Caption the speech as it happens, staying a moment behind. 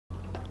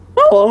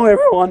Hello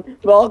everyone,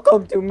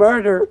 welcome to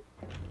Murder.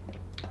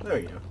 There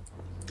we go.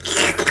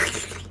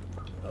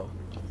 Oh.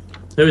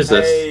 Who is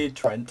this? Hey,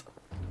 Trent.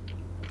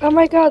 Oh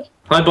my god.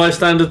 Hi,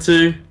 bystander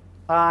 2.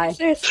 Hi.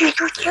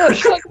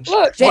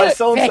 Look. My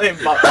soul's name,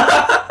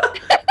 but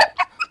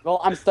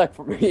Well, I'm stuck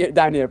from here,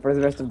 down here for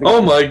the rest of the Oh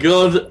game. my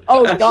god.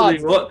 Oh Actually,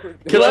 god. what? Can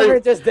Whoever I?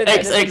 just did that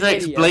is an XXX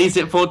idiot. Blaze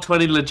It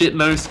 420 legit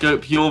no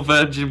scope pure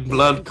virgin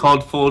blood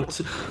COD 4.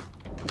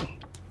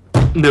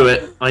 Knew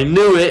it. I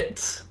knew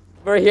it.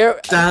 We're here.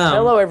 Damn.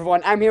 Hello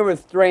everyone, I'm here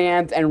with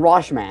Strayant and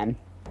Roshman.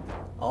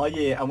 oh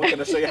yeah, and we're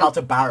gonna show you how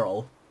to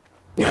barrel.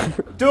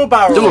 Do a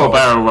barrel Do roll. a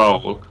barrel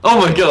roll. Oh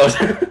my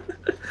god.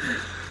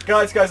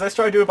 Guys, let's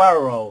try to do a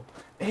barrel roll.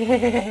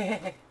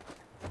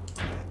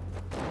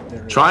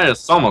 Try a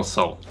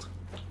somersault.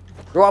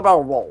 Draw about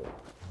a roll.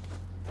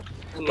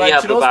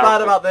 Right, do you know what's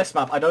bad about this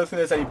map? I don't think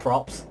there's any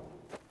props.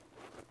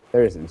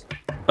 There isn't.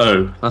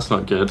 Oh, that's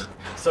not good.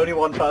 So only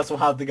one person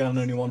will have the gun, and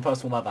only one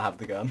person will never have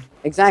the gun.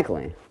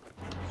 Exactly.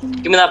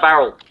 Give me that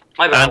barrel.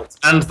 My barrel.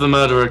 And the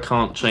murderer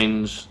can't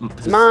change.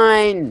 It's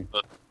mine!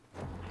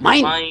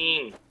 Mine!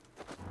 Mine.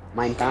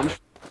 Mine, Tom.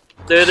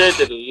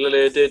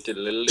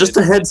 Just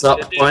a heads up,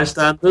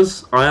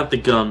 bystanders. I have the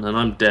gun and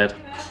I'm dead.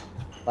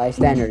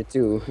 Bystander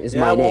 2 is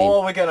Yeah, my what name.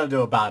 are we gonna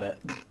do about it?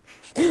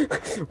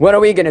 What are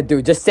we gonna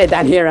do? Just sit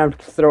down here and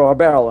throw a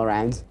barrel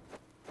around?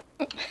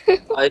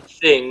 I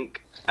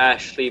think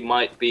Ashley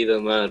might be the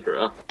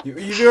murderer. You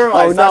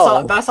realise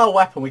Oh, no. that's our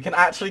weapon. We can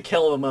actually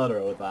kill the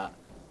murderer with that.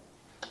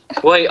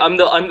 Wait, I'm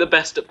the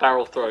best at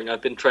barrel throwing.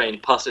 I've been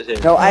trained. Pass it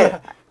in. No,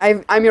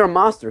 I'm your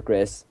master,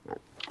 Chris.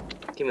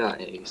 Give me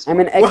that ace. I'm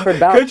an expert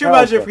barrel. Could you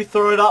imagine if we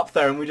throw it up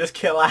there and we just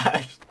kill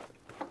Ash?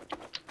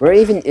 Where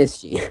even is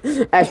she?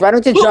 Ash, why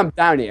don't you jump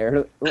down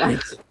here? Like,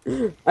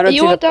 I don't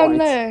You see all the down point.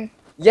 there?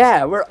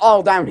 Yeah, we're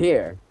all down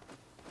here.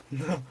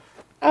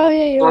 Oh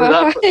yeah, you Throw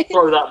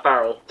are. that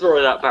barrel.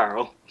 Throw that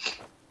barrel.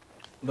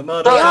 The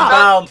murderer's Throw it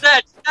found.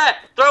 there.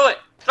 Throw it.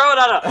 Throw it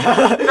at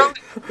her.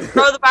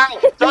 Throw the barrel.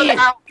 Throw the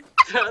barrel.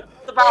 Throw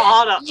the barrel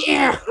harder.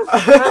 Yeah.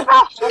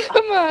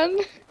 Come on.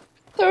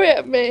 Throw it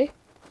at me.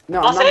 No,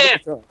 I'll I'm not say gonna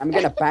it. throw it. I'm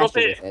gonna bash Drop her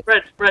it. with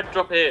it. Bread,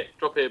 drop here.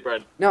 Drop here,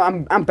 bread. No,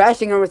 I'm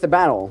bashing her with the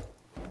barrel.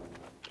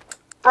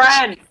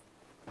 Bread!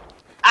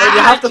 But you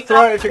have to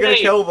throw it if you're gonna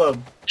kill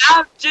them.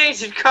 Oh,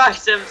 Jesus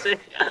Christ, MC.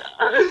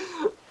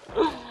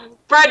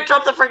 Bread,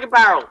 drop the freaking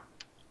barrel.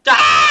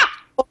 Ah!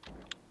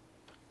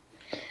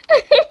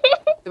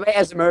 The way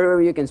as a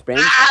murderer you can sprint.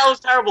 Ah, that was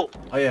terrible.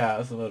 Oh yeah,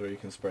 that's the murderer. You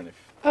can sprint if.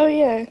 Oh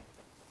yeah.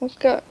 I've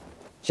got.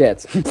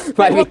 Shit.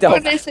 Might be What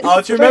tough. is it?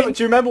 Oh, do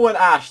you remember when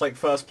Ash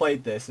first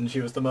played this and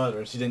she was the murderer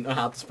and she didn't know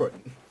how to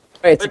sprint?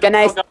 Wait, so can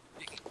I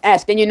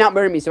ask, can you not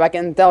murder me so I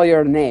can tell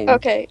your name?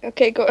 Okay,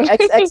 go on.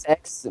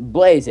 XXX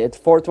Blaze It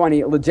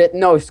 420 legit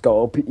no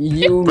scope.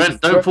 You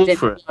Brent, don't fall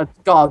for it.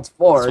 Gods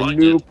 4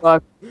 That's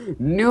what I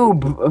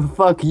noob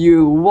fuck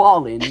you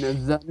Wallin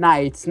the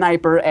Night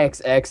Sniper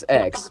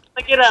XXX.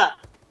 Look it up.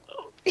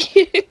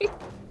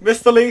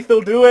 Mr.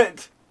 Lethal, do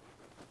it!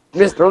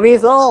 Mr.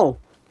 Lethal.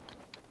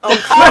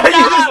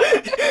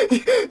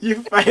 Oh, you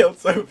failed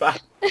so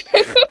bad.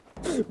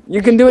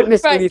 You can do it,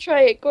 Mr. Right, Lethal.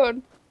 try it. Go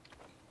on.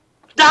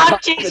 Ah,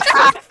 Jesus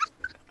Christ.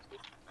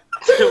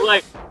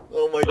 Like,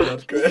 Oh my god,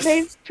 His Chris.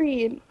 name's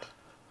Priyan.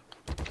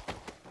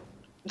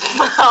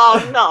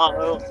 oh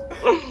no.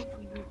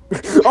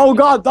 Oh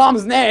god,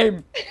 Dom's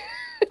name.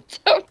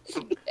 Tom's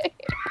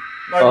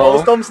Right, what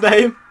was Dom's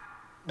name?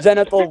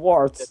 Genital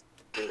warts.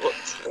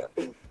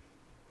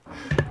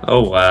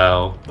 Oh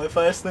wow. My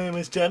first name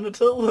is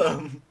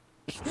Genital.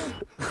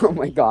 Oh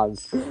my god.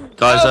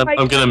 Guys, Oh I'm my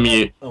gonna God.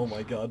 mute. Oh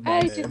my god, my I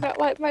name. do not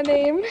like my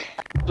name.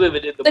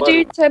 Living in the The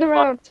dude, turn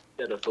around.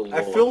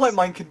 I feel like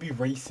mine could be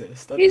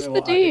racist. I don't Who's know the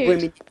what I-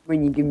 dude?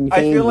 When you give me I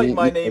fame, feel like you-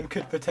 my you- name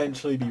could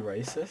potentially be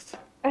racist.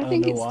 I don't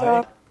think know it's why.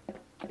 Dom.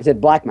 Is it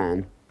Black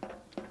Man?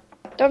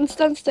 Dom,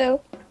 stand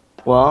still.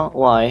 What?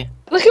 Why?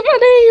 Look at my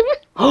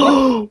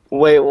name.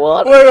 Wait,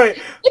 what? Wait.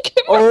 Look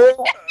at my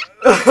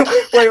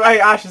Oh! wait,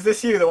 Ash, is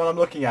this you, the one I'm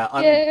looking at?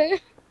 Yeah.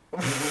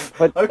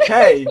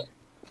 Okay.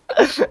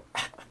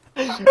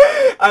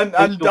 and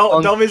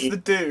You're Dom is funky. the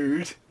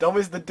dude. Dom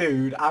is the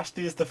dude.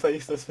 Ashley is the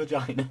faceless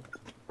vagina.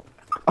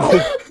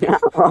 Oh, yeah.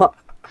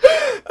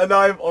 And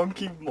I'm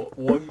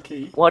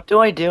Wonky. What do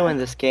I do in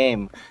this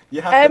game?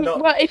 You have to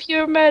not. Well, if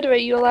you're a murderer,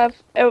 you'll have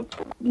a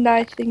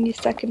knife in your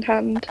second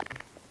hand,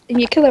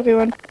 and you kill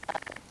everyone.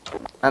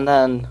 And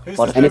then Who's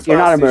what? this And if you're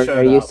not a First who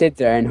murderer, showed you up. sit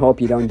there and hope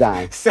you don't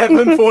die.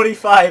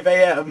 7:45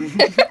 a.m.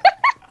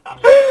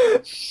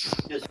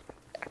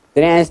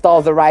 Did I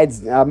install the right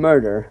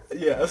murder?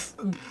 Yes.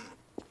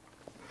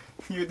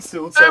 You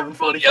installed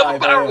Everybody have a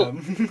 7:45 barrel.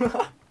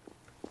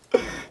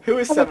 a.m. Who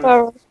is Have a 7?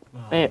 barrel. Oh,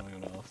 Wait. no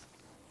one else.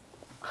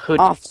 Who?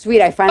 Oh,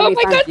 sweet, I finally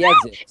Oh my found god, the no!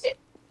 exit.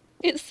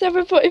 It's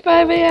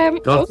 7:45 a.m.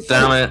 God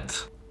damn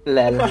it.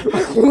 Lel.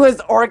 Who was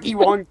Orky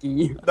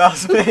Wonky?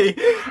 That's me.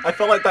 I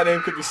felt like that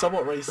name could be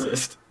somewhat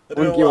racist. I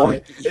don't know Wonky why.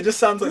 wonky. It just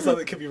sounds like something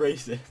that could be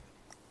racist.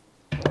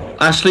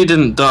 Ashley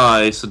didn't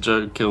die, so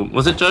Joe killed.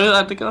 Was it Joe that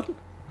had the gun?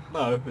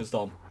 No, it was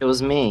Dom. It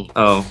was me.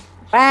 Oh.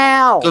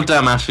 Wow! God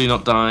damn Ashley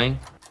not dying.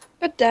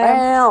 Good damn.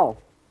 Bow.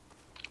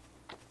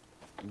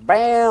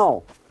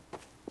 Bow.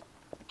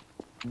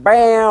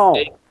 Bow.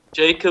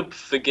 Jacob,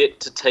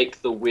 forget to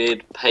take the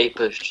weird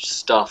paper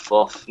stuff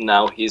off.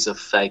 Now he's a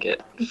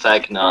faggot.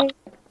 Fagnut.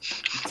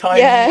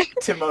 Tiny Yeah.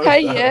 Timothy.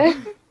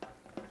 Hiya.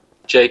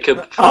 Jacob,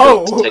 forget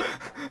Oh. to take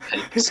the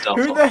paper stuff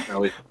Who off. the-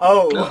 Now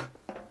Oh.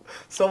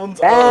 Someone's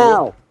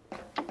oh.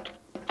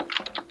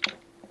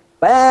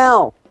 Bow.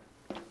 Bow.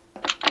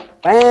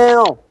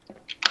 Bow.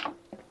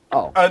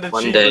 Oh. An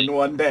One achievement day.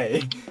 one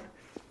day.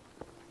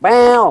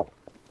 Bow.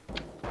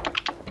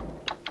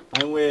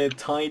 I'm with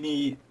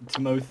Tiny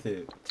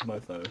Timothy.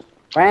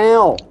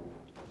 Bow.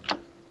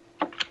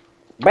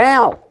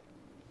 Bow.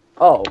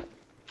 Oh.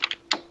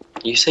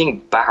 You saying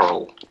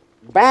barrel?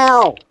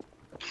 Bow.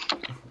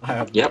 I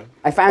have Yep.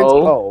 I found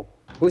Oh. O.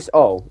 Who's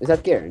O? Is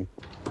that Kieran?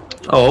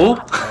 Oh.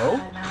 no.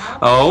 Oh.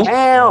 Oh.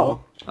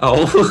 Bow.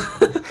 Oh.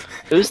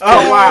 Who's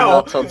Oh,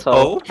 wow.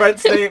 Oh.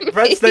 Brent's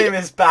name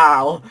is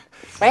Bal.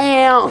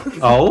 Bow.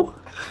 Oh.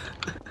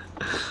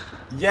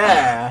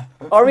 Yeah.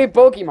 Are we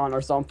Pokemon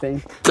or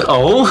something?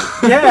 Oh.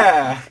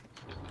 Yeah.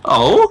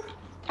 Oh.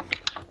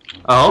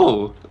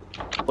 Oh.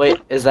 Wait,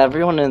 is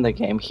everyone in the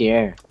game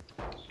here?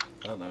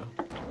 I don't know.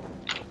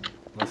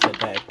 Unless they're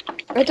dead.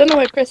 I don't know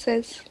where Chris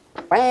is.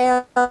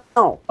 Bow.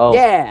 Oh.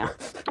 Yeah.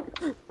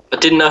 I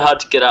didn't know how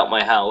to get out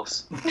my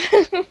house.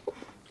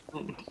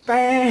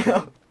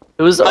 Bam.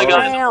 Who's Hi over?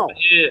 guys, Wow. over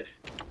here.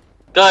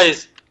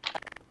 Guys,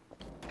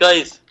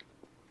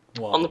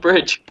 What? on the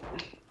bridge.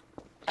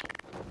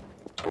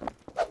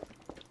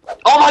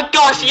 Oh my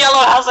gosh,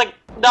 Yellow has a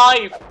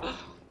knife.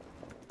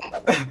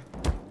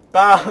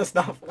 Bal's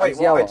not. Wait, It's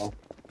what? yellow.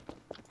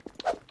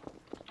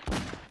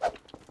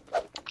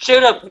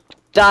 Shoot him.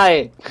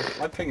 Die!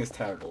 My ping is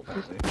terrible,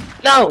 apparently.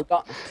 No!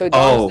 So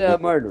Oh. Dom's the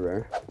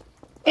murderer.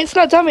 It's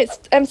not Dom, it's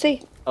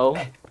MC. Oh.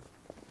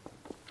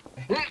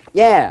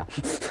 Yeah.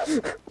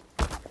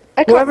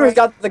 I can't Whoever's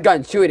got the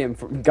gun, shoot him.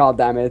 God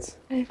damn it.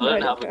 I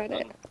don't have a got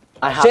it.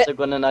 I have Shit. to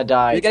go and I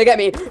die. You're gonna get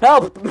me.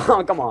 Help!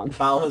 Oh, come on.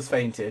 Bal has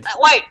fainted.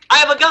 Wait, I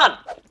have a gun.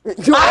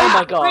 Oh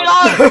my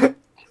god.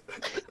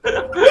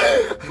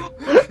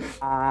 Reload.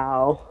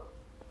 Ow.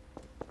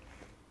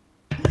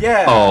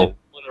 Yeah. Oh.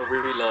 Want to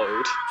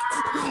reload?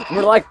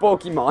 We're like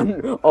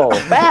Pokemon. Oh,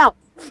 bow!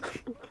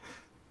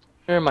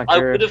 Here, my I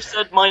girl. would have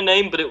said my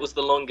name, but it was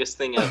the longest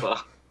thing ever.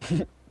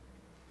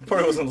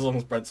 Probably wasn't as long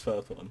as Brent's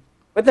first one.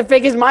 What the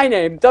frick is my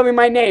name? Tell me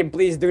my name.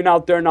 Please do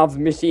not turn off the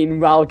machine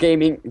while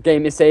game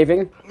is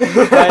saving.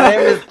 My name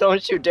is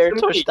Don't You Dare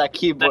Touch That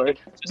Keyboard.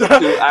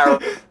 Just 2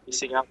 arrows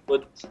facing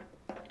outwards.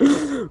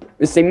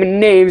 Say my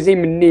name, say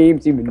my name,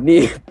 say my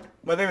name.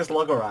 My name is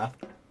Logorath.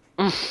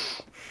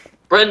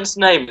 Brent's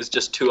name is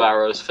just 2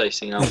 arrows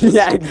facing outwards.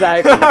 Yeah,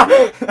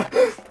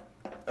 exactly.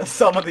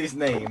 Some of these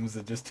names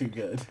are just too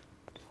good.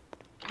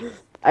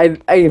 I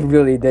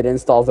really did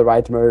install the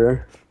right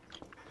murder.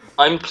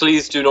 I'm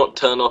pleased do not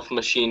turn off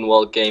machine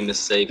while game is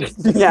saving.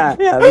 Yeah,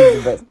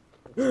 that's the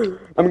best.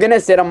 I'm gonna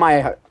sit on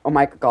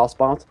my call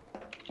spot.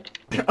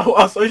 Oh,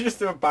 I saw you just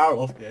threw a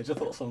barrel off the edge. I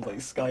thought someone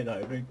was like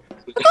skydiving.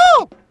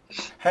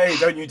 Hey,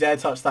 don't you dare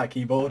touch that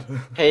keyboard.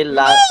 Hey,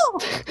 lad.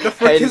 The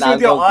frick Hey, is with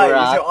your eyes?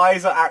 Lagograth. Your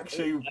eyes are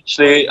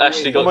actually...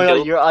 Actually Oh got my god,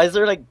 killed. your eyes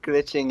are like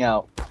glitching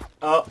out.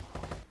 Oh,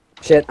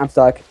 Shit, I'm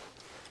stuck.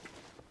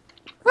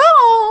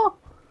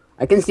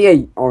 I can see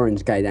a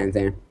orange guy down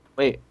there.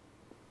 Wait.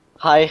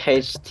 Hi,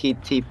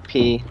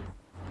 HTTP.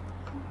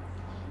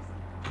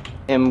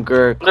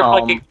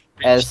 Imgur.com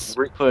S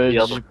Rip the push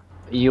other.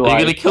 UI. Are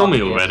you gonna kill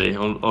me already,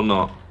 or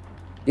not?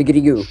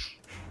 Giggity goo.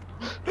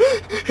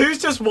 who's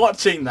just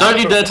watching that? Don't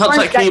you dare touch that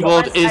Orange guy-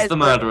 keyboard, orange guy is the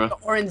murderer. The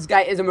orange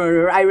guy is a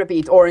murderer. I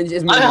repeat, orange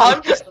is murderer.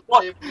 I'm just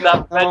watching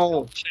that red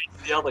No.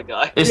 chase the other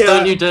guy. It's Yeah.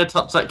 don't you dare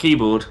touch that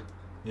keyboard.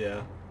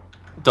 Yeah.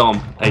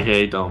 Dom,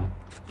 aka Dom.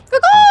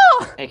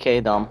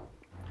 AKA Dom.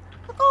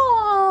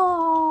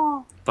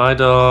 Bye,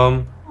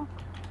 Dom.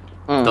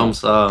 Mm. Dom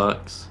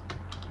sucks.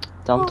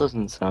 Dom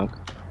doesn't suck.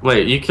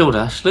 Wait, you killed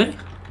Ashley?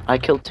 I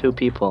killed 2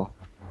 people.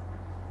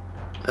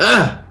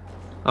 Ugh.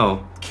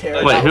 Oh.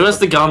 Kieran, Wait, that who was- has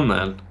the gun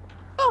then?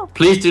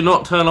 Please do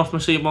not turn off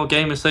machine while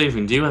game is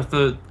saving. Do you have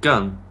the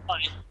gun?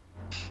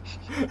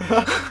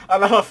 I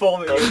love how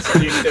formally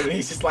introduced him and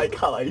he's just like,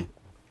 hi.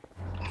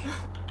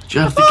 Do you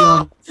have the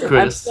gun? I'm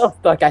Chris. still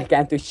stuck. I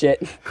can't do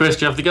shit. Chris,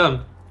 do you have the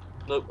gun?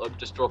 Nope, I'm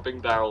just dropping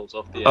barrels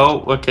off the edge. Oh,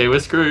 okay, we're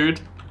screwed.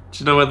 Do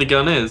you know where the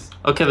gun is?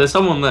 Okay, there's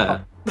someone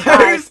there.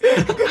 There's...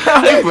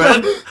 Hey,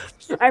 Brent.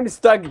 I'm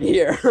stuck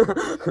here.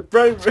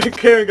 Bro,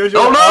 Kieran goes,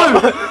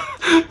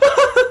 Oh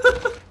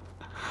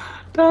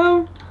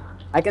no!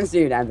 I can see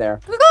you down there.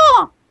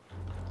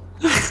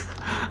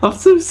 I'm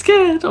so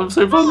scared. I'm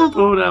so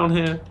vulnerable down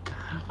here.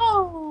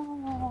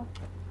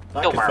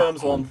 That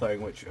confirms one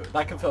thing,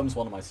 that confirms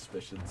one of my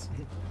suspicions.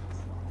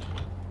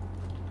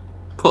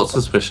 What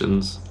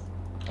suspicions?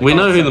 We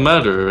know who the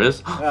murderer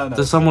is. No.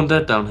 There's someone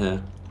dead down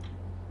here.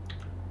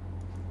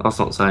 That's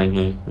not saying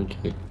who.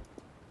 Okay.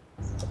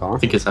 I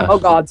think it's Ash. Oh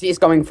god, he's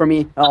coming for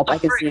me. Help, I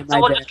can see him right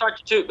Someone there. just tried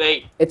to shoot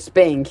me. It's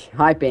Pink.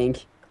 Hi,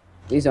 Pink.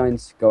 Please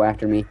don't go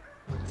after me.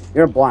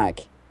 You're black.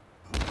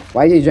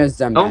 Why did you just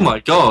jump Oh down? my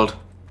god.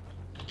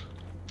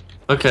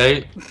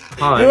 Okay.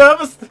 Hi.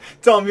 Whoever's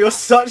Tom, you're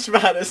such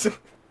manners.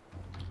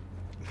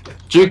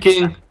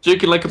 Juking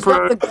like a Who's got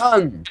pro. the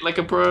gun? Like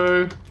a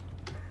pro.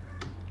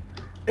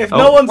 If Oh,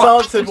 no one's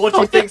what? answered, what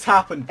do you think's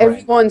happened? Brent?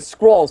 Everyone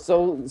scroll,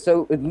 so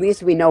at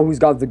least we know who's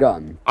got the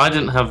gun. I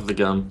didn't have the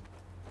gun.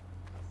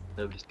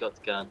 Nobody's got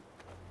the gun.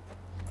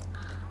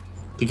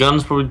 The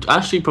gun's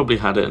probably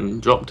had it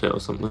and dropped it or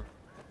something.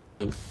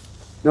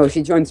 No,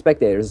 she joined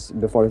spectators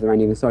before the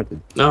round even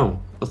started.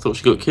 No, I thought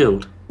she got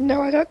killed.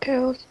 No, I got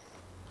killed.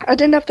 I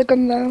didn't have the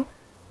gun though.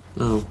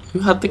 No, who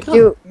had the gun?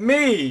 You,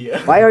 Me.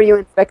 why are you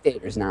in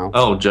spectators now?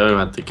 Oh, Joe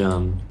had the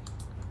gun.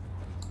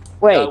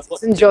 Wait, what's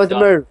isn't the Joe the gun?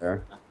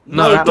 murderer?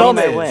 No, No, Dom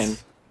I is. win.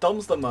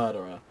 Dom's the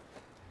murderer.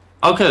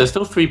 Okay, there's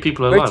still 3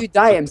 people alive. Where'd you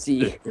die,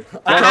 MC?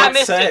 I I can't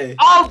missed say. it.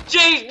 Oh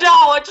jeez, no!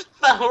 I just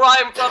fell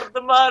right in front of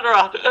the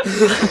murderer.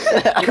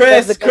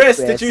 Chris, the gun, Chris, Chris.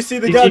 did you see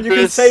the Did gun? you, You can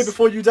Chris? say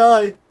before you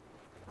die.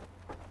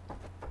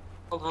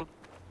 Hold on.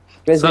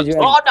 Chris, did you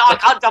Oh have, no, I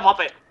can't jump up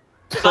it.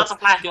 That's a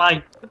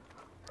flashlight.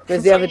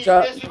 Chris, do you have a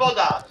job?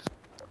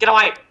 Get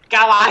away!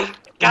 Get away!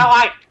 Get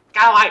away!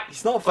 Get away!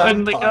 He's not a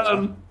Find the vampire.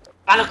 gun.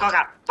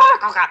 Panacoca!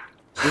 Panacoca!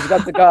 He's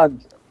got the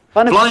gun.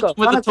 Blind Panacoca, him with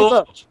the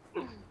Panacoca, torch.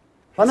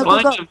 Blind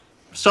Panacoca. him.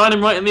 Shine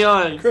him right in the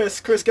eye. Chris,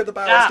 get the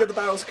barrels, Yeah. get the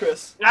barrels,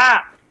 Chris. Nah!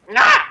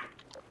 Nah!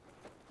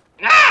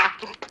 Nah!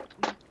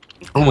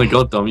 Oh my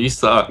god, Dom, you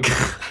suck.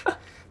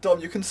 Dom,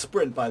 you can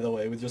sprint, by the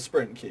way, with your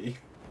sprint key.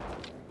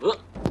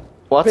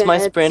 What's my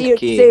sprint Shift,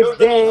 key? shift,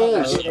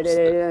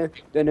 What?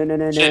 No, no, no,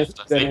 no,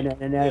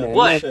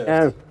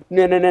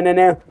 no,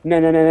 no, no,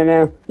 no, no,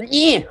 no.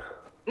 Yeah.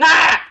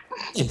 Nah!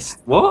 Yes.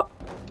 What?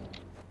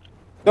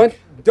 Don't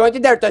you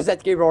dare touch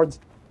that keyboard.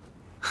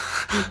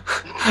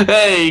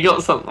 Hey, you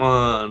got something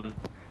on.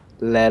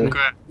 Lel.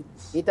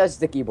 Congrats. He touched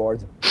the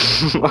keyboard.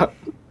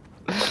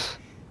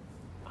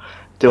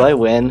 Do I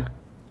win?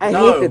 I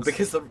No, hate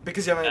this.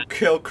 because you haven't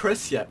killed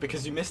Chris yet,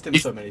 because you missed him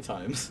so many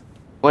times.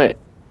 Wait,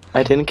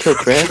 I didn't kill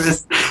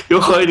Chris.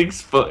 Your hiding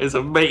spot is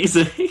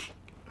amazing.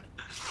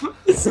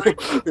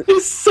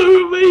 It's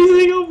so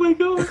amazing, oh my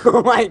god.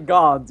 Oh my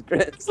god,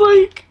 Chris. It's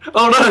like,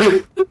 oh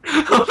no.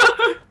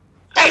 Oh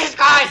Jesus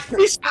Christ! no.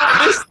 He's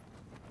missed.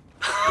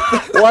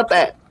 What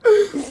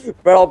the?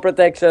 Barrel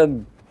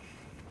protection.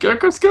 Go,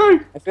 Chris, go.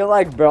 I feel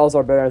like barrels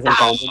are better than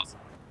condoms.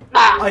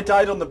 Nah! I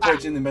died on the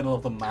bridge in the middle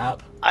of the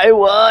map, I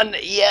won!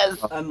 Yes!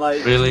 and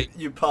like, Really?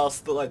 you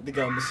passed the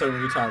gun so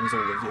many times,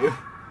 all of you.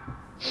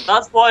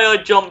 That's why I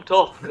jumped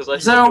off, because I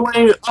Is there a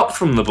way up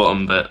from the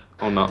bottom bit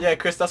or not? Yeah,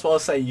 Chris, that's what I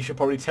was saying. You should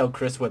probably tell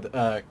Chris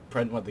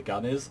Brent where the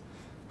gun is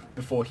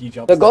before he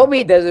jumps. The in.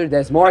 Gobi Desert,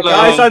 there's more Hello.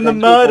 Guys, I'm the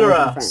than people in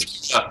murderer.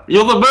 France.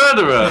 You're the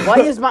murderer. Why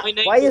is my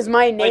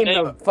My name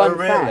name- a fun Oh,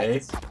 really?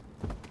 fact?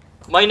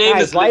 My name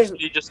Guys, is why is-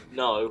 literally just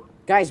no.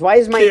 Guys, why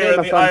is my Kieran, name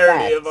a the fun irony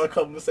fact? of our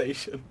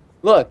conversation.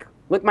 Look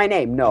my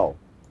name. No,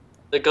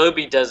 The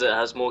Gobi Desert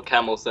has more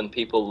camels than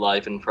people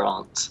live in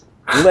France.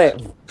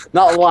 live,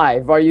 not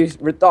live. Are you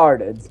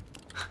retarded?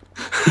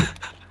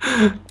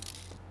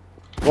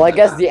 Well, I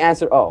guess the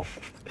answer. Oh,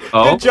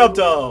 Oh. Good job,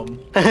 Dom.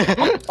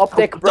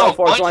 Optic Pro Dom,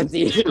 why did 420.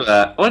 you do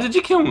that? Why did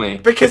you kill me?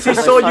 Because he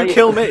saw you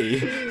kill me.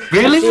 He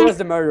Really? was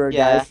the murderer,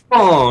 Yeah. guys.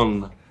 Come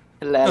on.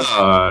 Lel.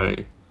 No.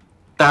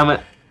 Damn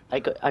it.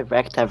 I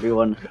wrecked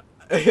everyone.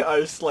 I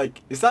was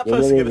like, is that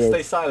person gonna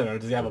stay silent or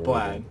does he have a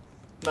plan?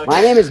 No,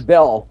 My name is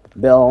Bill.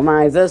 Bill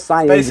Nye the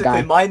Science basically,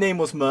 Guy. my name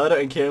was Murder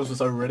and Kieran's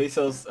was Oh Really,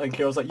 and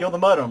Kieran was like, you're the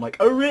murderer. I'm like,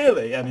 oh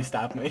really? And he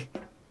stabbed me.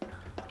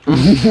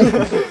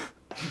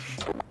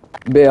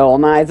 Bill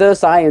Nye the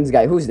Science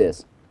Guy. Who's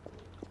this?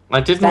 I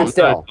did Stand not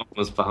still. know Dom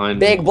was behind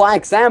Big me.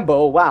 Black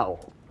Sambo. Wow.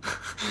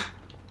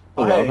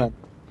 Oh, well hey. then.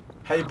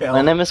 Hey, Bill.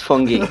 My name is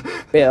Fungi.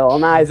 Bill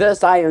Nye the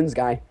Science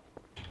Guy.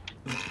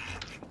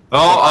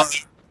 Oh,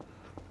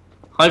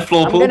 hi, I'm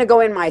Florpool. gonna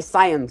go in my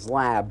science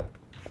lab.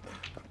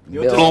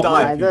 You'll Bill just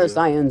Nye die. the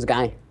Science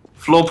Guy.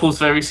 Florpool's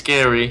very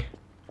scary.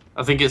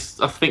 I think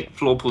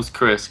Florpool's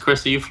Chris.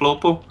 Chris, are you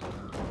Florpool?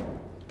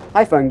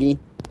 Hi, Fungi.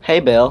 Hey,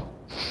 Bill.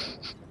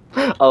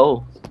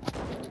 Oh.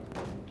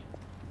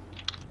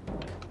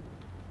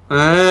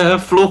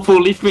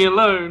 Florpool, leave me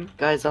alone.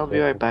 Guys, I'll be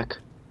right back.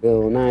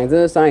 Bill Nye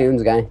the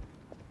Science Guy.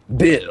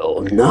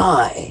 Bill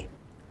Nye.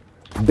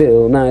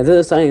 Bill Nye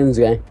the Science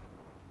Guy.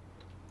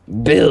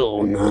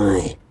 Bill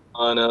Nye.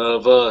 One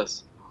of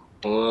us.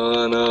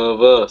 One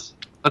of us.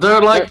 I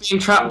don't like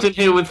being trapped in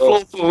here with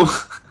Florpool.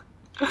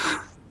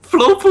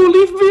 Florpool,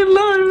 leave me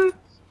alone.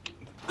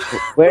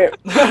 Where?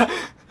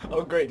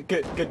 Oh great,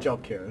 good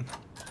job, Kieran.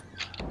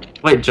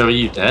 Wait, Joe, are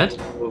you dead?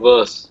 One of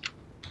us.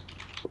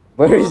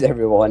 Where is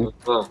everyone?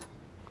 Oh.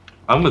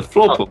 I'm with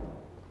Florpool.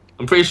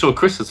 I'm pretty sure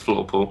Chris is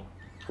Florpool.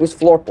 Who's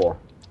Florpool?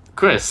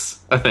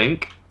 Chris, I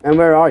think. And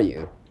where are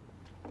you?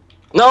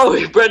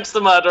 No, Brent's the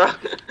murderer.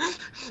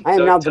 I am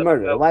Don't not the tell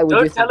murderer. him. Why would you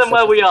Don't tell him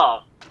where we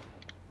are.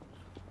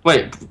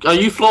 Wait, are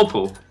you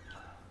Florpool?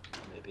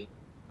 Maybe.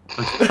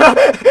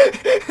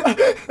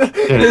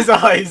 His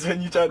eyes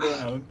when you turned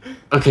around.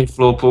 Okay,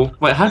 Florpool.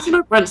 Wait, how do you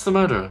know Brent's the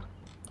murderer?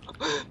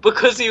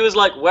 Because he was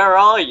like, where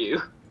are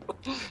you?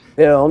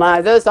 Bill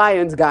Nye the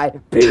Science Guy.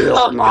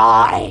 Bill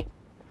Nye.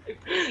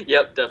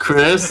 Yep, definitely.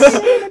 Chris.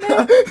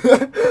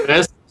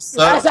 Chris.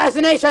 So,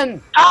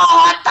 Assassination.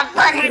 Oh, what the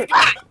frick?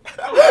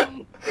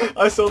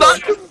 I saw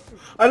that.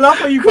 I love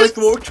how you both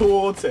walked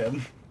towards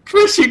him.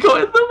 Chris, you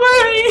got in the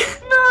way.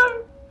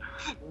 No.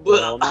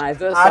 Bill Nye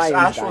the Ash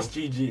Science Guy. was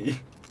GG.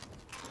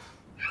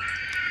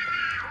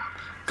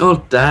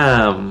 God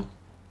damn.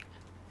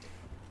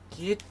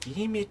 Get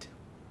it.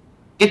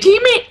 You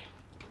team it.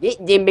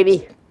 Yeah,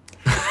 baby.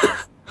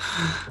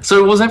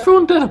 So was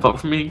everyone dead apart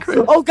from me and Chris?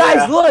 Oh,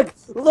 guys, Yeah.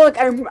 look,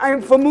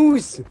 I'm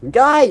famous,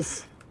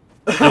 guys.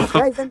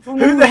 Guys, I'm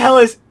famous. Who the hell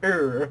is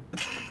I'm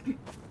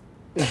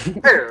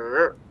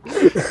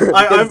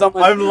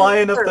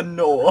Lion of the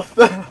North.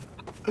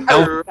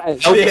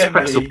 Elvis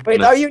Pretzel Wait,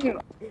 penis. are you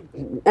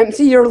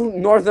MC? You're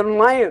Northern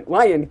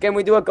Lion. Can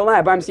we do a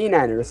collab? I'm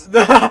C-Nanners.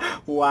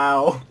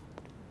 Wow.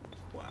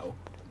 Wow.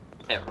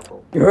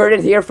 Terrible. You heard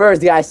it here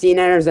first, guys.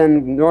 C-Nanners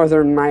and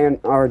Northern Lion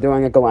are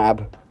doing a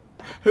collab.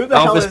 Who the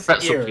hell Elvis is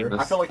Pretzel Ear? penis.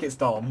 I feel like it's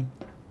Dom.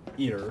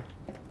 Ear.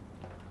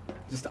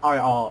 Just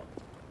IR.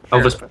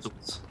 Elvis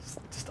Pretzels.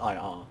 Just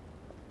IR.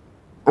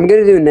 I'm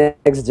gonna do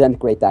next gen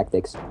crate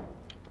tactics.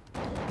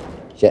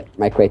 Shit,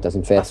 my crate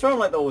doesn't I fit. swear I'm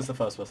like always the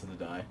first person to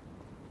die.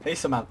 Hey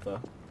Samantha.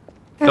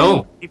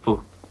 Go,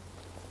 people.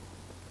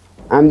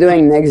 I'm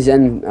doing next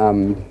gen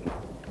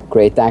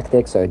crate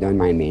tactics, so don't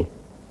mind me.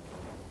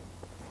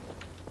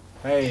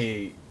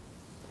 Hey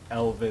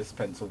Elvis,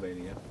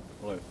 Pennsylvania.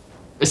 Hello.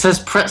 It says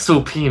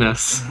pretzel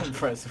penis.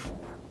 Pretzel.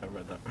 I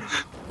read that.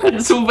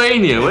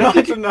 Pennsylvania. Where I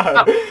did you don't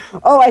know.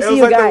 Oh, I It see was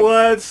you like the guys.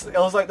 words. It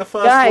was like the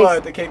first Guys,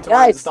 word that came to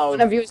mind. Guys,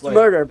 one of you is to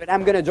murder, but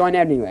I'm gonna join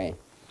anyway.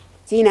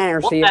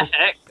 C-Nanners What here. the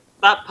heck?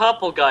 That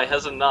purple guy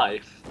has a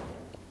knife.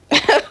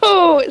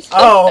 Oh, it's so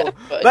Oh,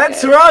 bad.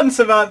 let's run,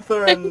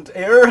 Samantha and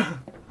Ear.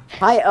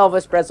 Hi,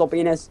 Elvis Pretzel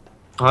Penis.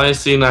 I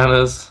see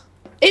nanas.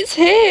 It's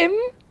him.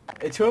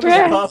 It's whoever's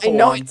Bruh. the I purple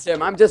know one. it's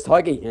him. I'm just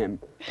hugging him.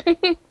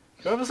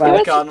 Whoever's But- got a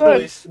What's gun, the gun?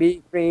 please.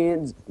 Be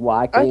friends,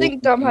 walking. I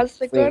think Dom has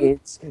the gun.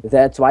 friends.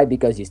 That's why,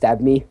 because you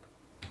stabbed me.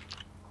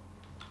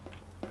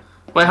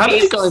 Wait, how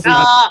did you guys?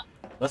 Ah!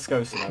 Let's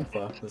go,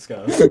 Samantha. Let's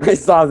go. I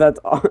saw that.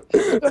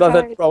 Saw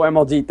that pro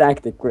MLG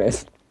tactic,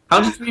 Chris. How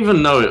did you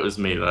even know it was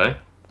me though?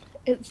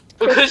 It's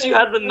Because you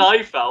had the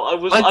knife out. I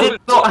was I did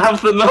not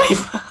have the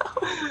knife.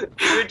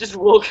 you were just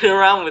walking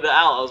around with it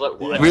out. I was like,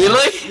 what? Yeah.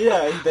 Really?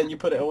 Yeah, then you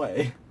put it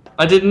away.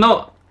 I did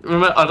not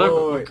remember. I don't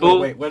Oh,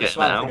 recall wait, where does it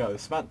Samantha now. go?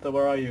 Samantha,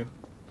 where are you?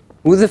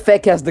 Who the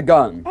fuck has the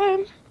gun?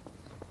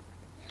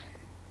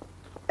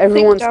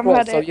 Everyone's Dom full,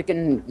 had so it. you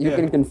can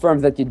Yeah. confirm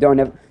that you don't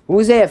have.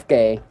 Who's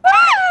AFK?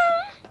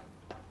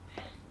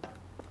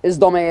 Is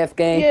Dom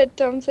AFK? Yeah,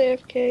 Dom's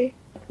AFK.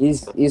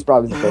 He's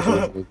probably the first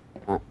one to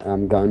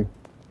be gun.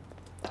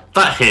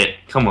 That hit.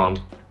 Come on.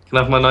 Can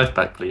I have my knife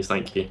back, please?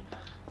 Thank you.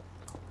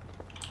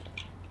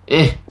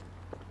 Eh.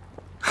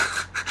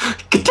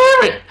 God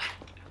damn it!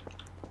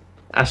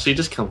 Ashley,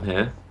 just come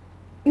here.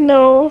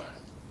 No.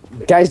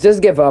 Guys,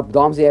 just give up.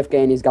 Dom's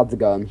AFK and he's got the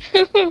gun.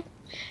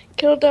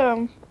 Kill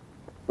Dom.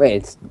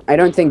 Wait, I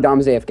don't think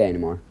Dom's AFK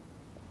anymore.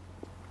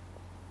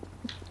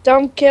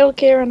 Dom, kill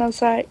Kieran on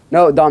sight.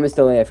 No, Dom is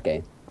still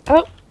AFK.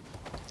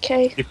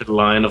 Okay. Stupid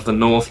Lion of the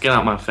North, get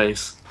out my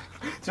face.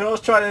 Do you know what I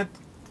was trying to...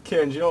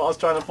 Kieran, do you know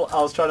what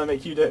I was trying to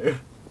make you do?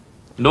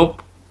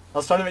 Nope. I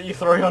was trying to make you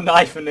throw your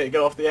knife and it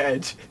go off the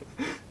edge.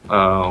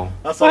 Oh.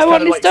 That's why I Why was kind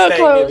wouldn't of you like stay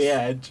staying near close? the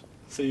edge.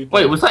 So you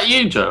Wait, was that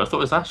you, Joe? I thought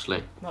it was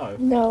Ashley. No.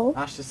 No.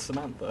 Ash is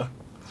Samantha.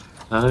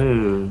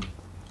 Oh.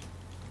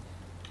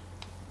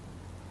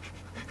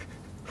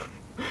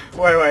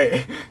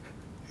 Wait.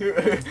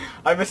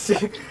 I'm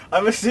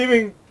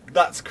assuming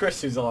that's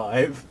Chris who's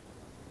alive.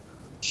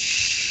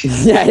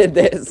 Yeah, it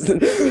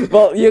is.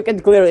 Well, you can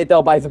clearly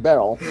tell by the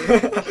barrel.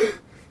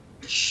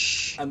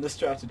 And the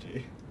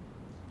strategy.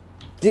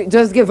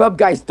 Just give up,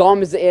 guys.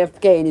 Dom is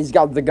AFK and he's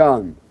got the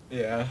gun.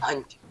 Yeah.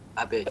 I'm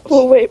a bitch.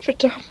 We'll wait for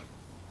Dom.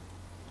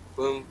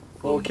 Boom,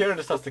 Well, Kieran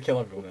just has to kill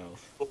everyone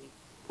else.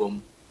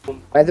 boom,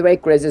 boom, By the way,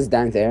 Chris is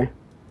down there.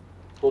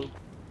 boom.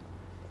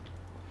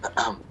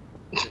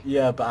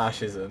 Yeah, but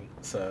Ash isn't,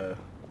 so...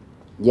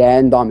 Yeah,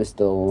 and Dom is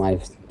still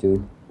alive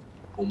too.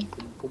 Boom,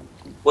 boom, boom.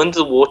 When's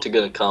the water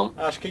gonna come?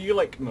 Ash, can you,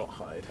 like, not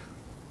hide?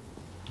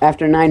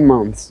 After 9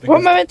 months. What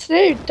am I meant to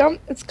do? Dom,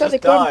 it's got the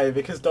Just gun. die,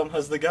 because Dom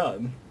has the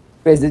gun.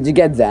 Chris, did you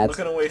get I'm that? not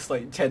gonna waste,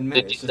 like, 10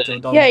 minutes you just say? to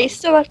Dom Yeah, you has-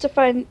 still have to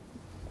find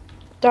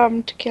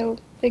Dom to kill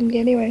Thingy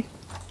anyway.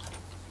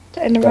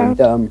 To end the Dum round.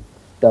 dum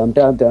dum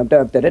dum dum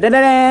dum da da da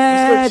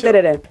da Just da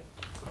go da da.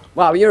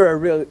 Wow, you're a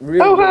real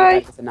Oh, hi.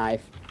 bad with a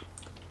knife.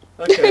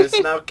 Okay, so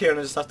now Kieran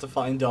just has to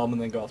find Dom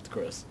and then go after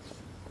Chris.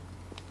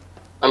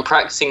 I'm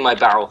practicing my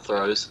barrel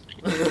throws.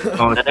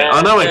 Oh, okay.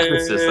 I know where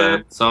Chris is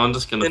then, so I'm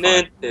just gonna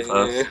find him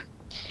first.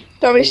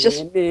 Dom is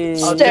just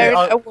I'll- staring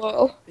at a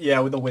wall. Yeah,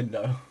 with a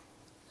window.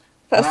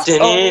 That's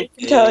all I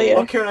can tell Oh,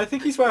 you. Kieran, I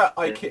think he's where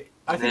I think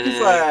he's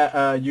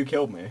where you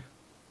killed me.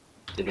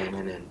 When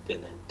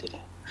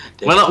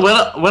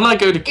I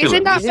go to kill He's in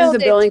him, that This is the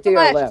building to your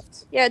left.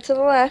 left. Yeah, to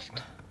the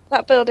left.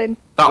 That building.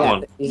 that Yeah,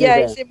 one. he's Yeah,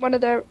 in he's in one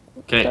of the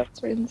Okay.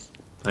 those rooms.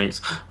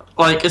 Thanks.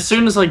 Like, as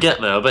soon as I get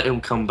there, I bet he'll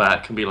come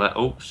back and be like,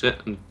 oh shit,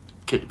 and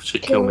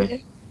kill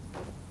me.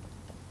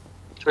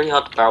 It's really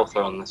hard to barrel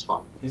throw on this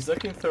one. He's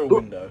looking through a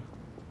window.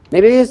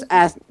 Maybe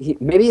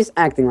maybe he's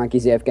acting like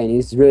he's AFK and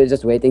he's really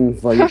just waiting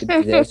for you to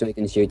be there so he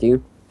can shoot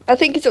you. I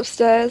think he's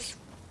upstairs.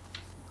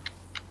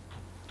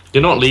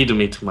 You're not leading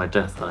me to my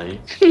death, are you?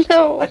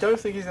 No. I don't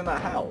think he's in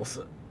that house.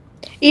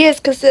 He is,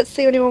 because it's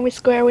the only one with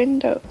square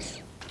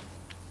windows.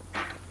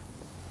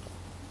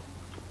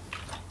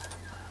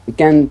 You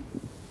can.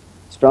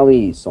 It's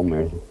probably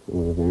somewhere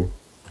over there.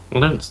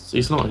 Well,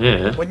 he's not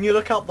here. When you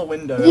look out the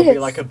window, there'll be Yes.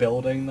 like a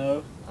building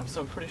though.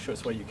 I'm pretty sure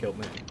it's where you killed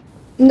me.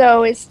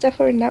 No, it's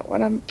definitely that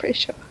one, I'm pretty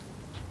sure.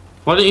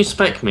 Why don't you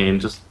spec me and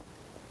just...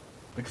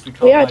 Because we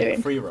can't We are like,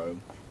 doing. free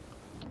roam.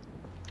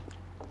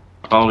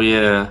 Oh,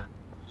 yeah.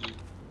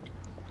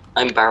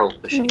 I'm barrel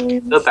pushing.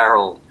 Mm. Go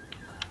barrel.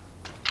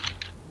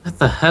 What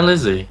the hell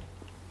is he?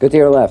 Go to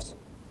your left.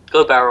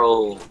 Go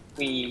barrel.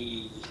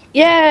 Wee.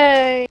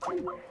 Yay!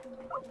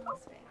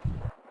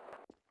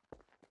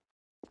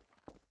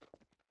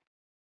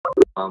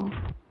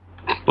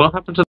 What happened to